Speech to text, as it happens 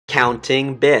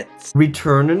Counting bits.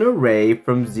 Return an array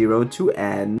from 0 to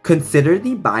n. Consider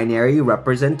the binary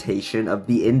representation of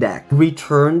the index.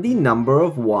 Return the number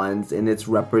of ones in its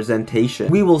representation.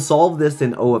 We will solve this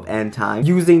in O of n time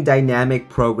using dynamic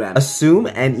programming. Assume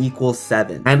n equals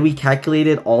 7, and we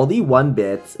calculated all the 1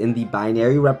 bits in the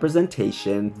binary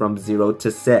representation from 0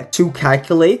 to 6. To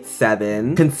calculate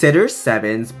 7, consider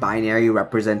 7's binary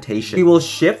representation. We will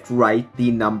shift right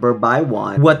the number by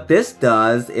 1. What this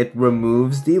does, it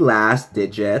removes the last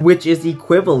digit, which is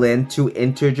equivalent to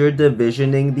integer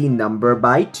divisioning the number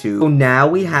by 2. So now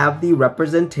we have the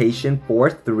representation for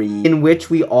 3, in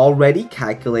which we already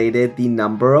calculated the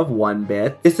number of 1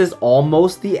 bit. This is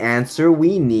almost the answer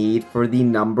we need for the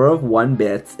number of 1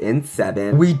 bits in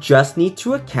 7. We just need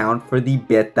to account for the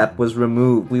bit that was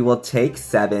removed. We will take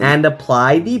 7 and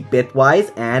apply the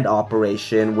bitwise AND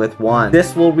operation with 1.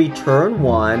 This will return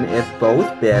 1 if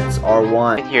both bits are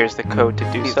 1. And here's the code to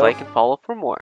do so. Please like and follow for more.